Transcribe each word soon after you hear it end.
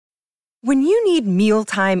When you need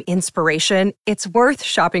mealtime inspiration, it's worth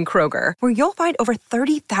shopping Kroger, where you'll find over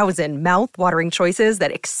 30,000 mouth-watering choices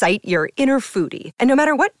that excite your inner foodie. And no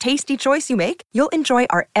matter what tasty choice you make, you'll enjoy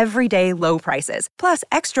our everyday low prices, plus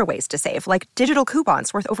extra ways to save, like digital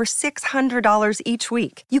coupons worth over $600 each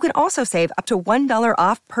week. You can also save up to $1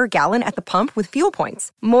 off per gallon at the pump with fuel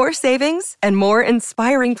points. More savings and more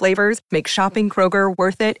inspiring flavors make shopping Kroger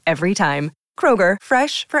worth it every time. Kroger,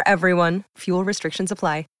 fresh for everyone. Fuel restrictions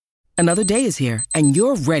apply. Another day is here, and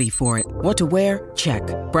you're ready for it. What to wear? Check.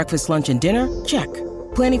 Breakfast, lunch, and dinner? Check.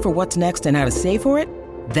 Planning for what's next and how to save for it?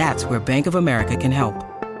 That's where Bank of America can help.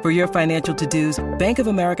 For your financial to-dos, Bank of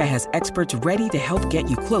America has experts ready to help get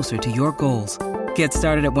you closer to your goals. Get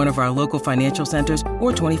started at one of our local financial centers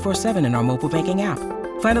or 24/7 in our mobile banking app.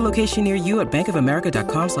 Find a location near you at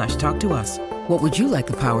bankofamerica.com/talktous. What would you like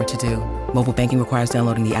the power to do? Mobile banking requires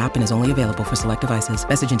downloading the app and is only available for select devices.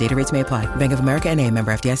 Message and data rates may apply. Bank of America N.A.,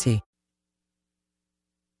 member FDIC.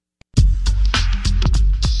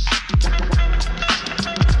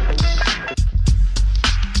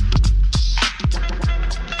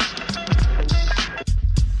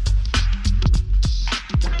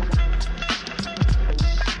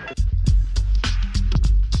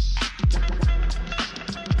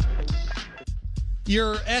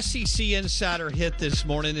 Your SEC Insider Hit this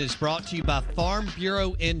morning is brought to you by Farm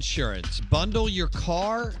Bureau Insurance. Bundle your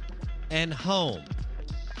car and home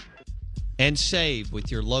and save with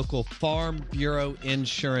your local Farm Bureau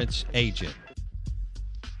Insurance agent.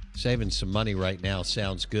 Saving some money right now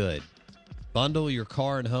sounds good. Bundle your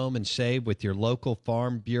car and home and save with your local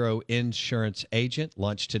Farm Bureau Insurance agent.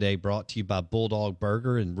 Lunch today brought to you by Bulldog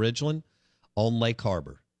Burger in Ridgeland on Lake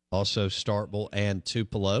Harbor. Also Starkville and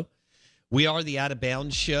Tupelo. We are the Out of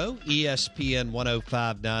Bounds Show, ESPN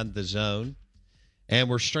 105.9 The Zone. And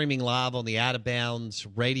we're streaming live on the Out of Bounds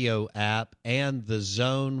radio app and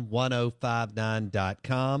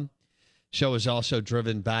thezone1059.com. Show is also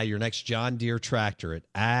driven by your next John Deere tractor at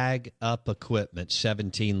Ag Up Equipment,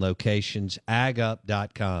 17 locations,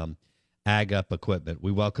 agup.com, Ag Up Equipment.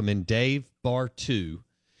 We welcome in Dave Bartoo,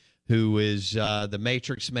 who is the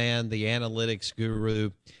Matrix man, the analytics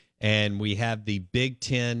guru. And we have the Big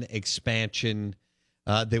Ten expansion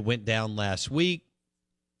that went down last week,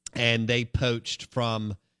 and they poached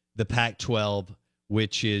from the Pac-12,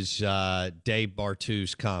 which is Dave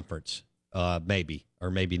Bartoo's conference, maybe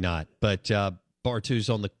or maybe not. But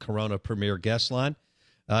Bartoo's on the Corona Premier guest line.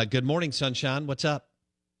 Good morning, Sunshine. What's up?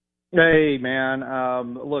 Hey, man.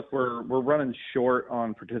 Look, we're running short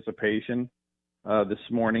on participation.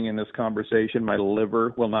 This morning in this conversation, my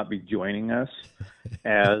liver will not be joining us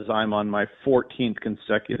as I'm on my 14th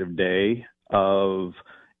consecutive day of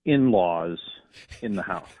in-laws in the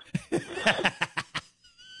house.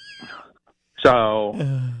 So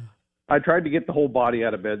I tried to get the whole body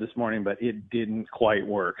out of bed this morning, but it didn't quite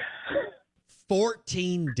work.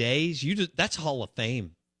 14 days? That's Hall of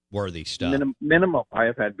Fame worthy stuff. Minimum. I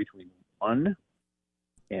have had between 1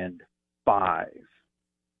 and 5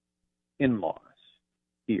 in-laws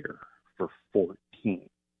here for 14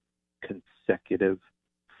 consecutive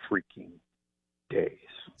freaking days.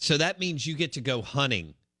 So that means you get to go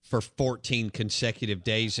hunting for 14 consecutive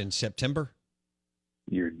days in September?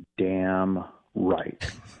 You're damn right.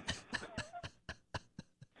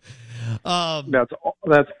 That's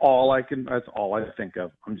all I think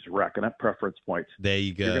of. I'm just racking up preference points. There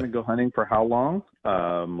you go. You're going to go hunting for how long?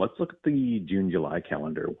 Let's look at the June-July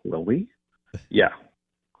calendar, will we? Yeah.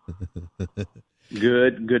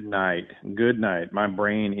 Good night. Good night. My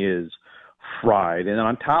brain is fried. And then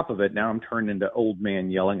on top of it, now I'm turned into old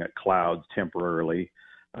man yelling at clouds temporarily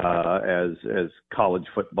as college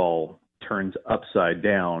football turns upside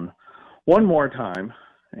down one more time.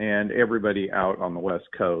 And everybody out on the West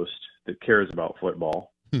Coast that cares about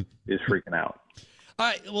football is freaking out. All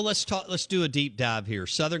right. Well, let's do a deep dive here.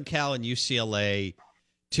 Southern Cal and UCLA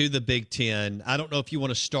to the Big Ten. I don't know if you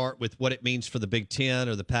want to start with what it means for the Big Ten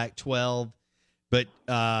or the Pac-12. But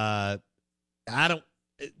the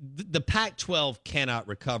Pac-12 cannot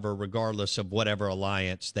recover regardless of whatever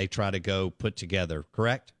alliance they try to go put together,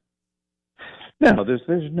 correct? No, there's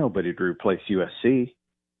nobody to replace USC.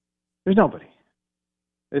 There's nobody.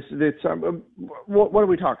 What are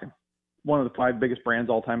we talking? One of the 5 biggest brands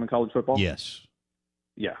all time in college football? Yes.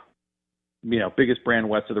 Yeah. Biggest brand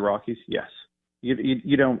west of the Rockies? Yes.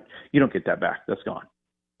 You don't get that back. That's gone.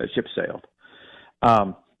 That ship sailed.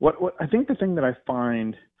 What I think the thing that I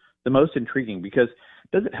find the most intriguing, because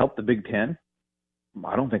does it help the Big Ten?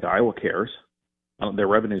 I don't think Iowa cares. Their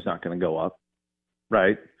revenue's not going to go up,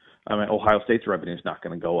 right? I mean, Ohio State's revenue's not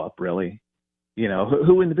going to go up, really.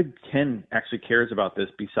 Who in the Big Ten actually cares about this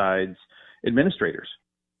besides administrators?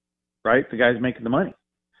 right? The guy's making the money.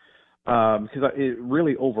 Because it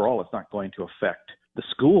really, overall, it's not going to affect the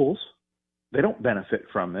schools. They don't benefit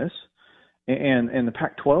from this. And the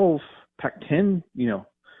Pac-12, Pac-10,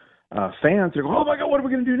 fans are going, oh my God, what are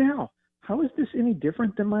we going to do now? How is this any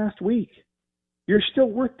different than last week? You're still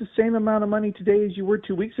worth the same amount of money today as you were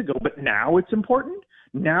 2 weeks ago, but now it's important.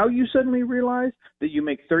 Now you suddenly realize that you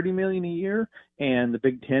make $30 million a year and the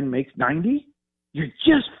Big Ten makes $90. You're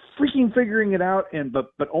just freaking figuring it out,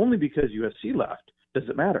 but only because USC left does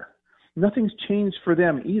it matter. Nothing's changed for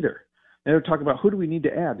them either. And they're talking about who do we need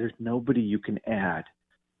to add. There's nobody you can add.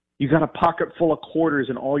 You got a pocket full of quarters,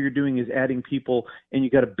 and all you're doing is adding people, and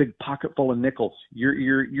you got a big pocket full of nickels.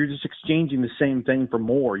 You're just exchanging the same thing for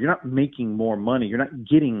more. You're not making more money. You're not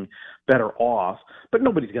getting better off. But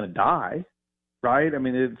nobody's going to die, right? I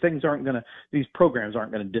mean, these programs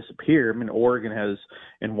aren't going to disappear. I mean, Oregon has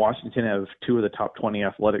and Washington have 2 of the top 20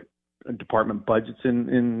 athletic department budgets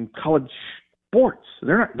in college sports.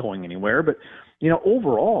 They're not going anywhere. But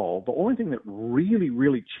overall, the only thing that really,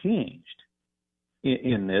 really changed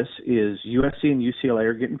in this is USC and UCLA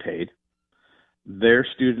are getting paid. Their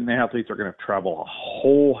student athletes are going to travel a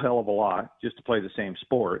whole hell of a lot just to play the same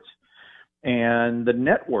sports. And the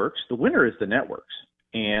networks, the winner is the networks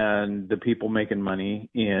and the people making money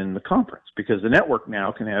in the conference, because the network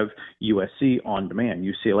now can have USC on demand,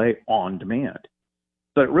 UCLA on demand.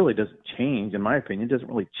 So it really doesn't change, in my opinion, it doesn't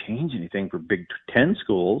really change anything for Big Ten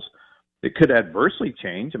schools. It could adversely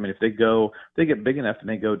change. I mean, if they get big enough and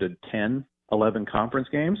they go to 10, 11 conference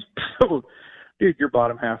games, dude, your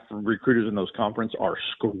bottom half recruiters in those conference are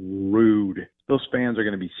screwed. Those fans are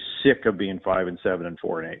going to be sick of being 5-7 and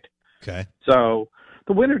 4-8. Okay. So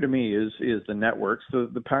the winner to me is the networks.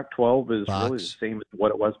 The Pac-12 is Fox. really the same as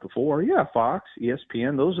what it was before. Yeah, Fox,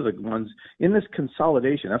 ESPN, those are the ones in this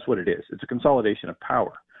consolidation. That's what it is. It's a consolidation of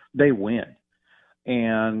power. They win.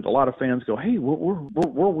 And a lot of fans go, hey,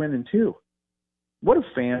 we're winning too. What do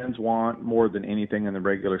fans want more than anything in the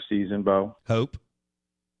regular season, Bo? Hope,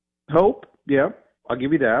 yeah, I'll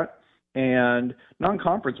give you that. And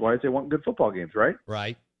non-conference-wise, they want good football games, right?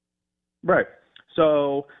 Right.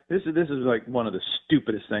 So this is like one of the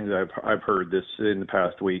stupidest things I've heard this in the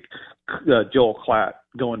past week. Joel Klatt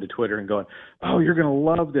going to Twitter and going, oh, you're going to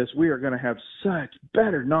love this. We are going to have such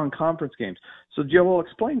better non-conference games. So Joel,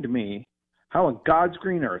 explain to me how in God's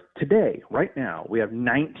green earth today, right now, we have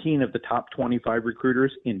 19 of the top 25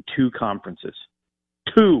 recruiters in 2 conferences.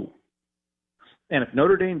 2. And if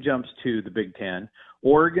Notre Dame jumps to the Big Ten,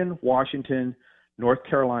 Oregon, Washington, North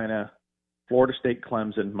Carolina, Florida State,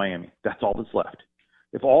 Clemson, Miami, that's all that's left.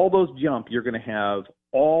 If all those jump, you're going to have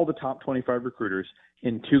all the top 25 recruiters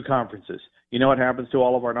in 2 conferences. You know what happens to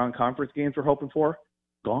all of our non-conference games we're hoping for?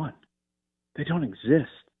 Gone. They don't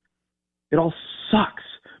exist. It all sucks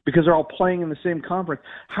because they're all playing in the same conference.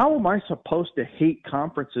 How am I supposed to hate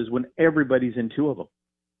conferences when everybody's in 2 of them?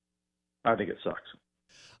 I think it sucks.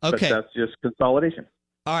 Okay. But that's just consolidation.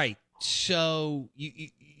 All right. So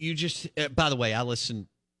you just, by the way, I was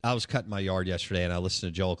cutting my yard yesterday and I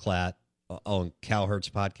listened to Joel Klatt on Cowherd's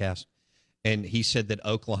podcast. And he said that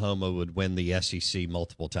Oklahoma would win the SEC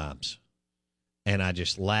multiple times. And I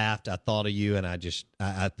just laughed. I thought of you and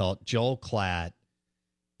I thought Joel Klatt,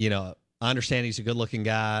 I understand he's a good-looking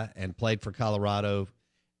guy and played for Colorado,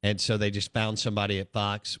 and so they just found somebody at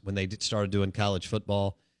Fox when they started doing college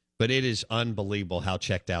football. But it is unbelievable how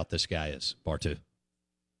checked out this guy is, Bartu.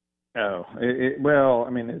 Oh, well,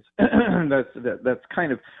 I mean, it's that's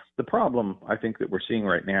kind of the problem I think that we're seeing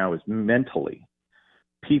right now is mentally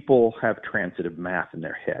people have transitive math in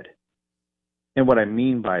their head. And what I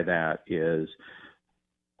mean by that is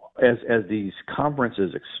as these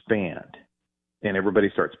conferences expand and everybody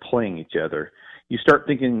starts playing each other, you start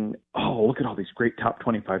thinking, oh, look at all these great top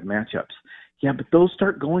 25 matchups. Yeah, but those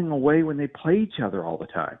start going away when they play each other all the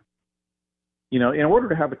time. In order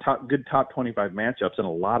to have good top 25 matchups, and a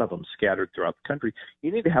lot of them scattered throughout the country,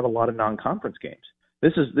 you need to have a lot of non-conference games.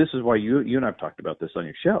 This is why you and I've talked about this on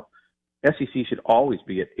your show. SEC should always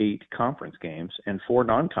be at 8 conference games and 4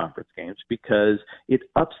 non-conference games because it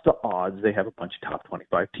ups the odds they have a bunch of top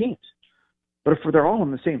 25 teams. But if they're all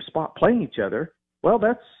in the same spot playing each other, well,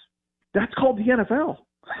 that's called the NFL.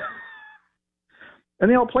 And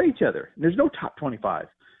they all play each other. There's no top 25.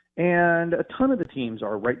 And a ton of the teams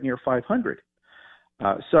are right near 500.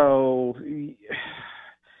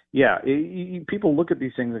 People look at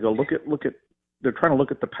these things and go, look at. They're trying to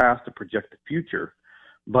look at the past to project the future.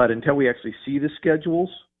 But until we actually see the schedules,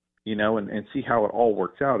 and see how it all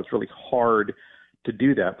works out, it's really hard to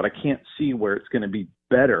do that. But I can't see where it's going to be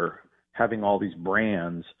better having all these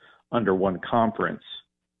brands under one conference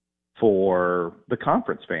for the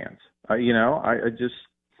conference fans.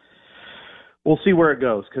 We'll see where it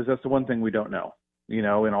goes, because that's the one thing we don't know. In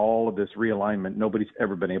all of this realignment, nobody's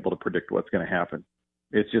ever been able to predict what's going to happen.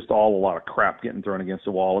 It's just all a lot of crap getting thrown against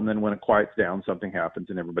the wall, and then when it quiets down, something happens,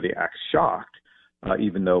 and everybody acts shocked,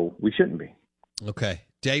 even though we shouldn't be. Okay.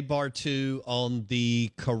 Dave Bartoo on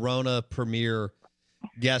the Corona Premier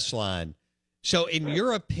guest line. So in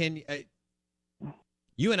your opinion,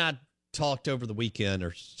 you and I talked over the weekend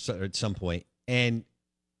or at some point, and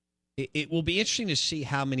it will be interesting to see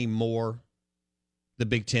how many more the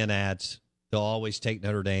Big Ten adds. They'll always take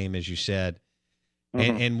Notre Dame, as you said,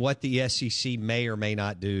 and what the SEC may or may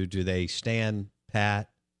not do. Do they stand pat,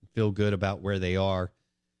 feel good about where they are?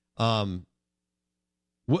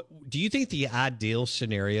 What do you think the ideal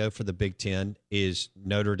scenario for the Big Ten is?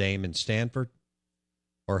 Notre Dame and Stanford,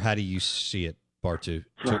 or how do you see it, Bartoo?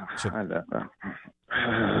 Something.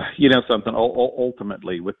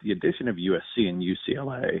 Ultimately, with the addition of USC and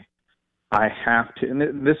UCLA, I have to,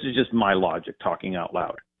 and this is just my logic talking out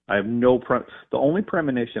loud. I have the only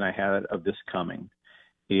premonition I had of this coming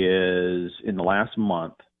is in the last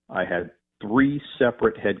month, I had 3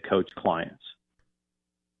 separate head coach clients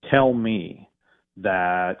tell me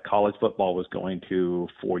that college football was going to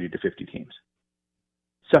 40 to 50 teams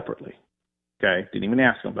separately. Okay. Didn't even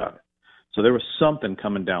ask them about it. So there was something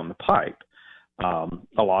coming down the pipe.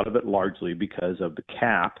 A lot of it largely because of the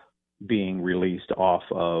cap being released off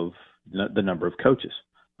of the number of coaches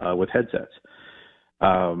with headsets.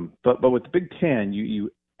 But with the Big Ten,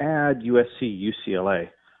 you add USC, UCLA.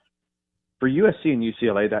 For USC and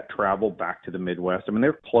UCLA, that travel back to the Midwest, I mean,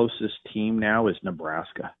 their closest team now is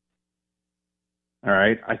Nebraska. All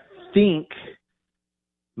right. I think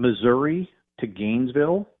Missouri to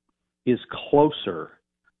Gainesville is closer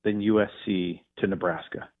than USC to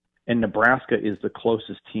Nebraska. And Nebraska is the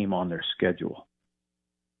closest team on their schedule.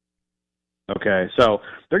 Okay, so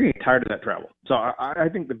they're getting tired of that travel. So I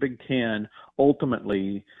think the Big Ten,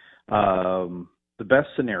 ultimately, the best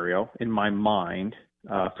scenario in my mind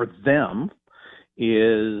for them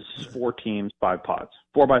is 4 teams, 5 pods,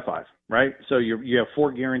 4 by 5, right? So you have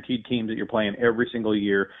 4 guaranteed teams that you're playing every single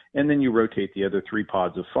year, and then you rotate the other 3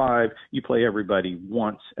 pods of 5. You play everybody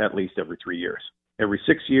once at least every 3 years. Every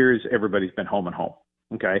 6 years, everybody's been home and home.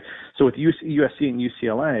 Okay, so with USC and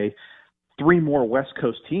UCLA, 3 more West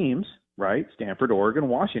Coast teams, right? Stanford, Oregon,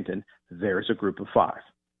 Washington. There's a group of 5.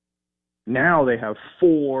 Now they have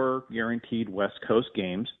 4 guaranteed West Coast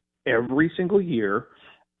games every single year,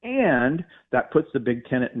 and that puts the Big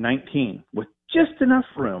Ten at 19 with just enough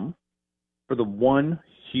room for the one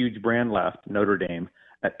huge brand left, Notre Dame,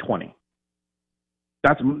 at 20.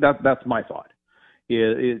 That's my thought.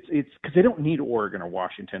 It's because they don't need Oregon or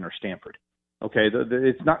Washington or Stanford. Okay,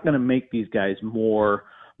 it's not going to make these guys more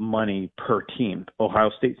money per team.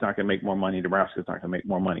 Ohio State's not going to make more money. Nebraska's not going to make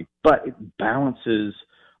more money. But it balances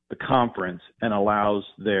the conference and allows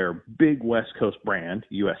their big West Coast brand,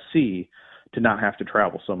 USC, to not have to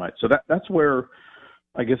travel so much. So that's where,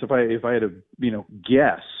 I guess, if I had to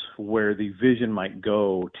guess where the vision might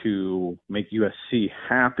go to make USC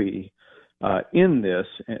happy in this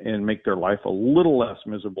and make their life a little less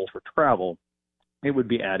miserable for travel, it would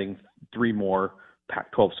be adding 3 more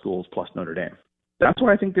Pac-12 schools plus Notre Dame. That's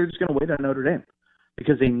why I think they're just going to wait on Notre Dame,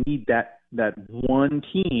 because they need that one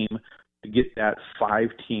team to get that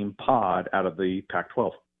 5-team pod out of the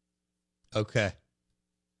Pac-12. Okay.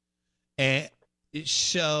 And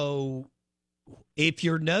so if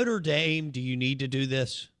you're Notre Dame, do you need to do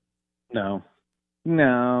this? No.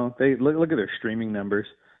 They look at their streaming numbers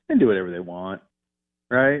and do whatever they want.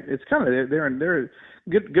 Right? It's kind of they're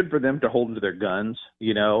good for them to hold into their guns,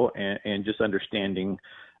 and just understanding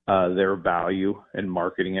their value and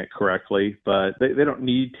marketing it correctly. But they don't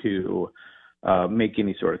need to make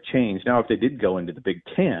any sort of change. Now, if they did go into the Big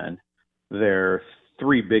Ten, their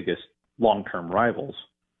 3 biggest long-term rivals,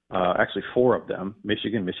 actually 4 of them,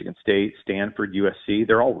 Michigan, Michigan State, Stanford, USC,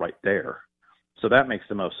 they're all right there. So that makes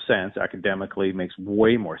the most sense. Academically, makes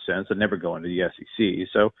way more sense than never going to the SEC.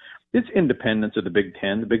 So it's independence of the Big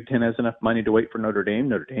Ten. The Big Ten has enough money to wait for Notre Dame.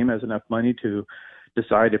 Notre Dame has enough money to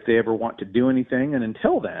decide if they ever want to do anything. And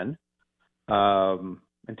until then,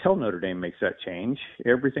 until Notre Dame makes that change,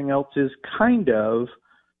 everything else is kind of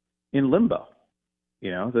in limbo.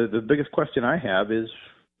 The biggest question I have is,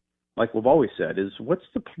 like we've always said, is what's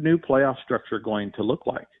the new playoff structure going to look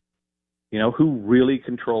like? Who really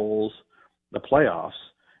controls the playoffs?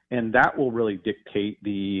 And that will really dictate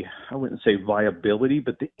I wouldn't say viability,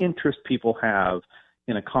 but the interest people have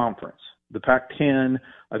in a conference. The Pac-10,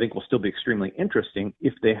 I think, will still be extremely interesting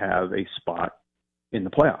if they have a spot in the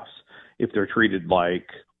playoffs. If they're treated like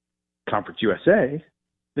Conference USA,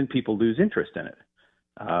 then people lose interest in it.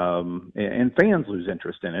 and fans lose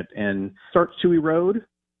interest in it and starts to erode,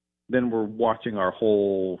 then we're watching our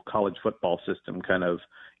whole college football system kind of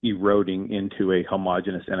eroding into a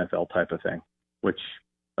homogenous NFL type of thing, which,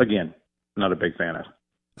 again, not a big fan of.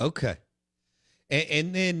 Okay.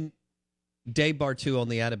 And then Dave Bartu on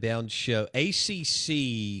the Out of Bounds show,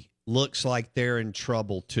 ACC looks like they're in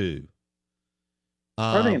trouble too.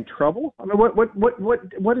 Are they in trouble? I mean,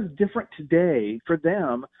 what is different today for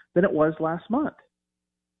them than it was last month?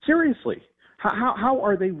 Seriously, how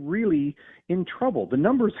are they really in trouble? The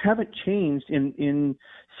numbers haven't changed in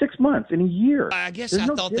 6 months, in a year. I guess There's I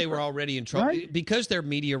no thought they were already in trouble, right? because their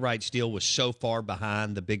media rights deal was so far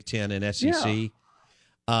behind the Big Ten and SEC.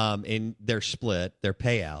 And their split, their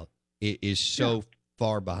payout is so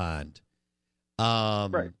far behind.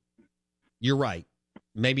 Right. You're right.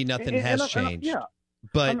 Maybe nothing has changed.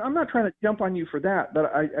 But I'm not trying to jump on you for that,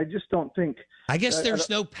 but I just don't think. I guess there's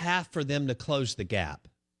no path for them to close the gap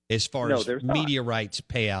as far as media rights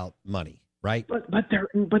payout money, right?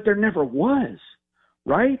 But there never was,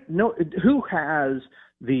 right? No, who has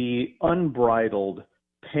the unbridled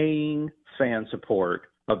paying fan support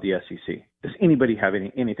of the SEC? Does anybody have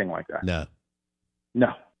anything like that?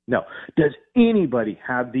 No. Does anybody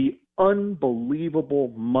have the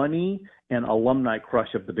unbelievable money and alumni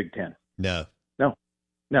crush of the Big Ten? No.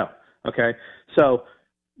 Okay. So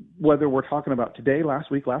whether we're talking about today, last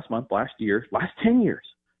week, last month, last year, last 10 years,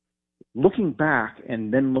 looking back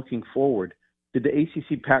and then looking forward, did the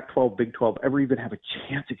ACC, Pac-12, Big 12 ever even have a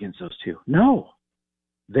chance against those two? No,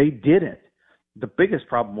 they didn't. The biggest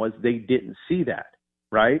problem was they didn't see that,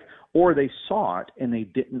 right? Or they saw it and they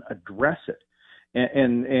didn't address it.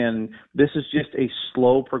 And this is just a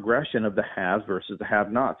slow progression of the haves versus the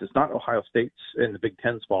have-nots. It's not Ohio State's and the Big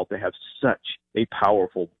Ten's fault. They have such a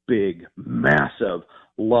powerful, big, massive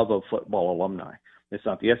love of football alumni. It's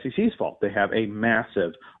not the SEC's fault. They have a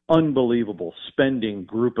massive, unbelievable spending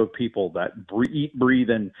group of people that eat, breathe,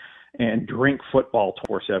 and drink football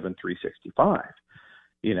 24/7, 365.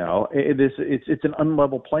 You know, it's an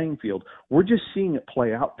unlevel playing field. We're just seeing it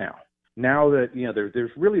play out now. Now that, you know,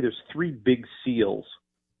 there's three big seals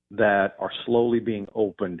that are slowly being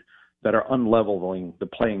opened that are unleveling the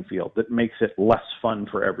playing field, that makes it less fun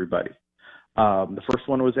for everybody. The first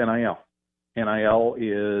one was NIL. NIL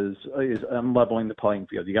is unleveling the playing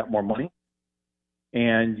field. You got more money,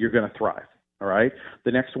 and you're going to thrive. All right.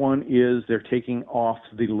 The next one is they're taking off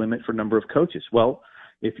the limit for number of coaches. Well,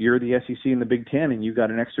 if you're the SEC and the Big Ten and you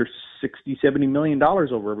got an extra $60-70 million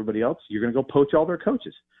over everybody else, you're going to go poach all their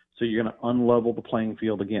coaches. So you're going to unlevel the playing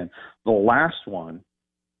field again. The last one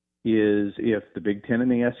is if the Big Ten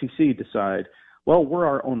and the SEC decide, well, we're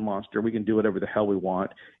our own monster. We can do whatever the hell we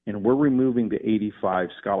want. And we're removing the 85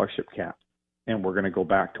 scholarship cap. And we're going to go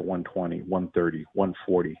back to 120, 130,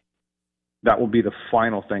 140. That will be the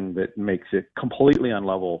final thing that makes it completely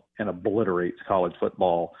unlevel and obliterates college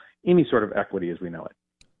football, any sort of equity as we know it.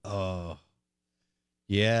 Oh,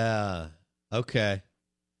 yeah. Okay.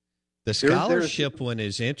 The scholarship one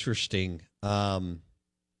is interesting. You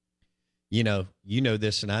know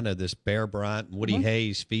this, and I know this. Bear Bryant and Woody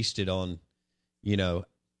Hayes feasted on,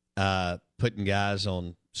 putting guys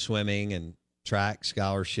on swimming and track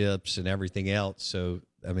scholarships and everything else. So,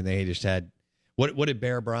 I mean, they just had what did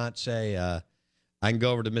Bear Bryant say? I can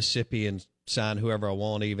go over to Mississippi and sign whoever I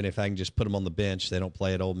want, even if I can just put them on the bench. They don't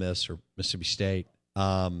play at Ole Miss or Mississippi State.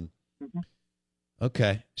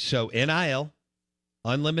 Okay, so NIL.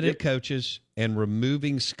 Unlimited coaches and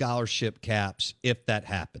removing scholarship caps, if that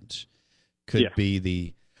happens, could be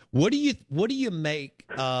the. What do you make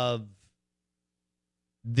of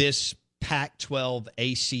this Pac-12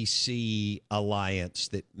 ACC alliance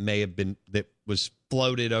that was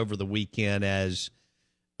floated over the weekend as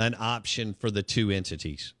an option for the two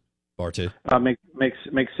entities, Bartu?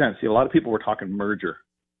 Makes sense. See, a lot of people were talking merger,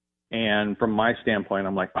 and from my standpoint,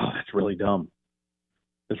 I'm like, oh, that's really dumb.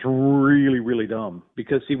 It's really, really dumb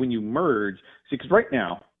because, see, when you merge, because right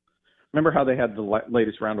now, remember how they had the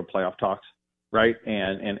latest round of playoff talks, right?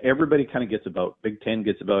 And everybody kind of gets a vote. Big Ten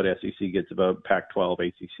gets a vote, SEC gets a vote, Pac-12,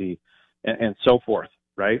 ACC, and so forth,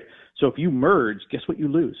 right? So if you merge, guess what you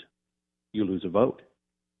lose? You lose a vote.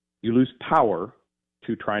 You lose power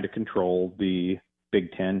to try to control the Big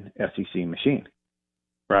Ten, SEC machine.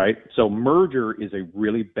 Right. So merger is a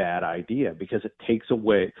really bad idea because it takes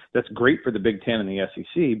away. That's great for the Big Ten and the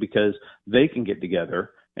SEC because they can get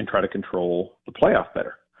together and try to control the playoff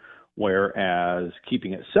better. Whereas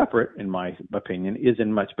keeping it separate, in my opinion, is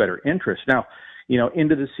in much better interest. Now,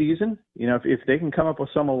 into the season, if they can come up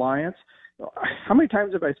with some alliance, how many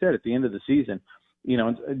times have I said at the end of the season,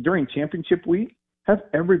 during championship week, have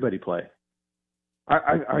everybody play?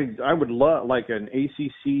 I would love like an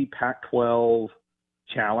ACC Pac-12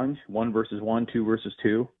 challenge, 1 versus 1, 2 versus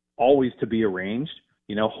 2, always to be arranged.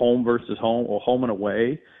 Home versus home or home and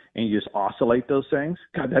away, and you just oscillate those things.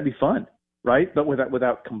 God, that'd be fun, right? But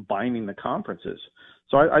without combining the conferences.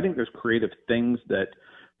 So I think there's creative things that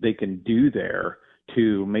they can do there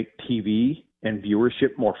to make TV and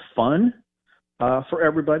viewership more fun for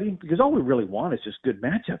everybody, because all we really want is just good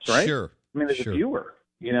matchups, right? Sure. I mean, as a viewer,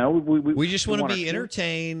 we just want to be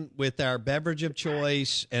entertained with our beverage of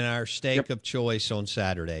choice and our steak of choice on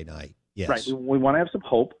Saturday night. Yes. Right. We want to have some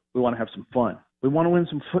hope. We want to have some fun. We want to win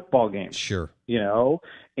some football games. Sure.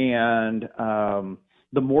 And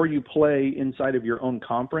the more you play inside of your own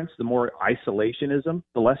conference, the more isolationism,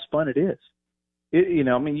 the less fun it is.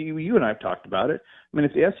 You and I have talked about it. I mean,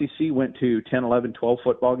 if the SEC went to 10, 11, 12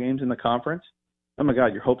 football games in the conference, oh my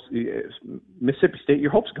God, Mississippi State, your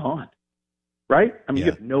hope's gone, right? I mean, You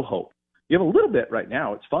have no hope. You have a little bit right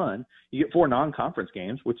now. It's fun. You get 4 non-conference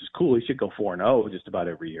games, which is cool. You should go 4-0 just about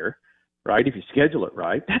every year, right? If you schedule it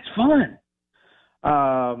right, that's fun.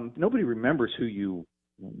 Nobody remembers who you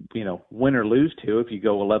win or lose to if you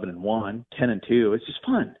go 11-1, 10-2. It's just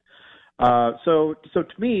fun. So to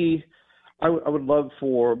me, I would love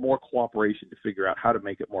for more cooperation to figure out how to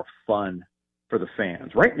make it more fun for the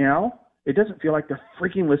fans. Right now, it doesn't feel like they're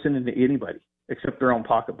freaking listening to anybody except their own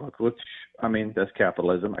pocketbook, which, I mean, that's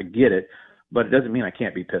capitalism. I get it, but it doesn't mean I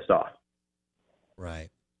can't be pissed off. Right.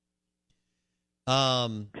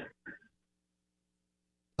 All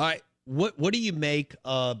right. What do you make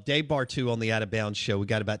of Dave Bartoo on the Out of Bounds show? We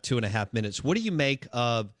got about 2.5 minutes. What do you make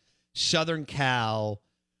of Southern Cal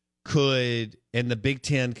and the Big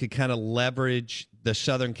Ten could kind of leverage the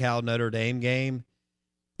Southern Cal Notre Dame game?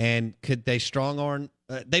 And could they strong arm?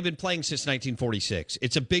 They've been playing since 1946.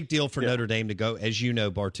 It's a big deal for Notre Dame to go, as you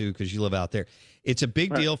know, Bartoo, because you live out there. It's a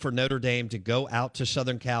big deal for Notre Dame to go out to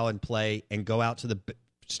Southern Cal and play, and go out to the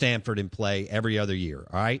Stanford and play every other year.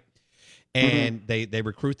 All right. And they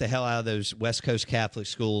recruit the hell out of those West Coast Catholic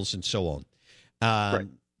schools and so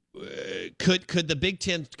on. Could the Big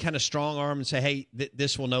Ten kind of strong arm and say, hey,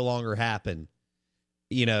 this will no longer happen?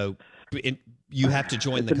 You have to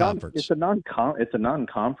join the conference. It's a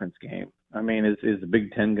non-conference game. I mean, is the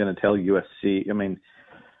Big Ten going to tell USC? I mean,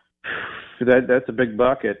 that's a big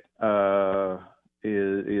bucket.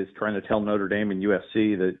 Is trying to tell Notre Dame and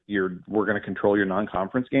USC that we're going to control your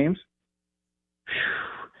non-conference games.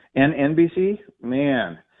 And NBC,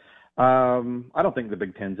 man, I don't think the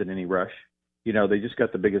Big Ten's in any rush. They just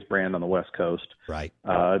got the biggest brand on the West Coast, right?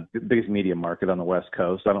 The biggest media market on the West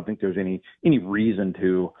Coast. I don't think there's any reason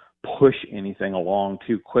to push anything along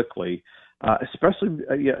too quickly. Especially,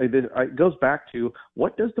 it goes back to,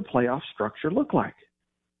 what does the playoff structure look like,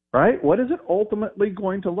 right? What is it ultimately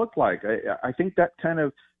going to look like? I think that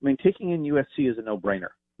taking in USC is a no-brainer,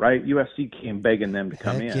 right? USC came begging them to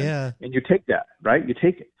come in, and you take that, right? You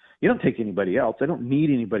take it. You don't take anybody else. I don't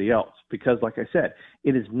need anybody else because, like I said,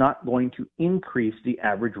 it is not going to increase the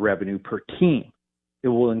average revenue per team. It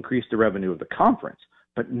will increase the revenue of the conference,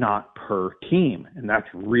 but not per team. And that's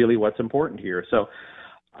really what's important here. So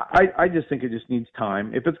I just think it just needs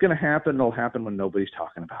time. If it's going to happen, it'll happen when nobody's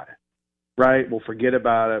talking about it, right? We'll forget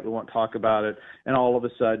about it. We won't talk about it. And all of a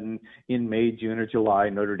sudden, in May, June, or July,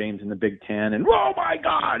 Notre Dame's in the Big Ten, and oh, my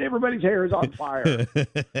God, everybody's hair is on fire,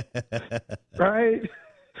 right?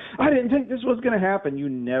 I didn't think this was going to happen. You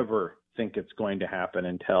never think it's going to happen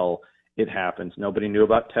until it happens. Nobody knew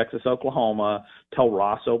about Texas, Oklahoma till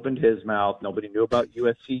Ross opened his mouth. Nobody knew about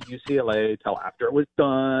USC, UCLA till after it was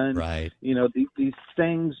done. Right. These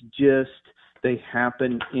things they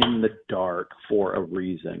happen in the dark for a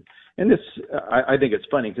reason. And this, I think it's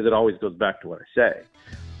funny because it always goes back to what I say,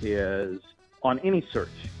 is on any search,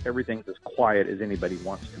 everything's as quiet as anybody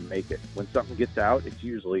wants to make it. When something gets out, it's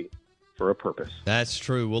usually for a purpose. That's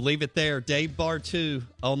true. We'll leave it there. Dave Bartoo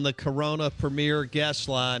on the Corona Premier guest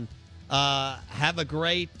line. Have a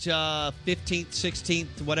great 15th,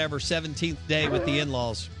 16th, whatever, 17th day with the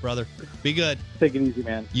in-laws, brother. Be good. Take it easy,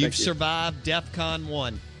 man. You've survived DEF CON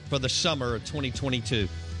 1 for the summer of 2022.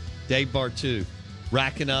 Dave Bartoo,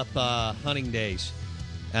 racking up hunting days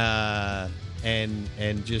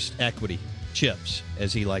and just equity chips,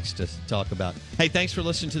 as he likes to talk about. Hey, thanks for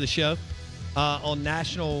listening to the show. On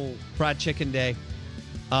National Fried Chicken Day,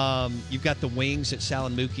 you've got the wings at Sal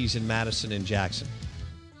and Mookie's in Madison and Jackson.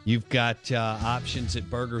 You've got options at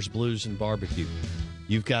Burgers, Blues, and Barbecue.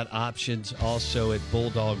 You've got options also at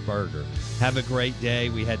Bulldog Burger. Have a great day.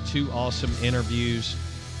 We had 2 awesome interviews,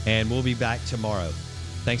 and we'll be back tomorrow.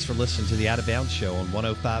 Thanks for listening to the Out of Bounds Show on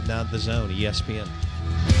 105.9 The Zone, ESPN.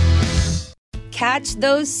 catch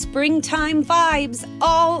those springtime vibes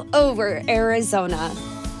all over Arizona.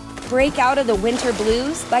 Break out of the winter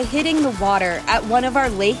blues by hitting the water at one of our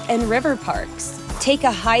lake and river parks. Take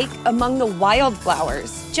a hike among the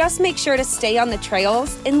wildflowers. Just make sure to stay on the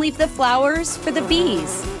trails and leave the flowers for the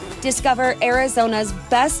bees. Discover Arizona's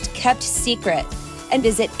best kept secret and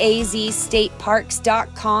visit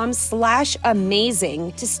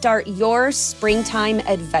azstateparks.com/amazing to start your springtime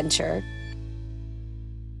adventure.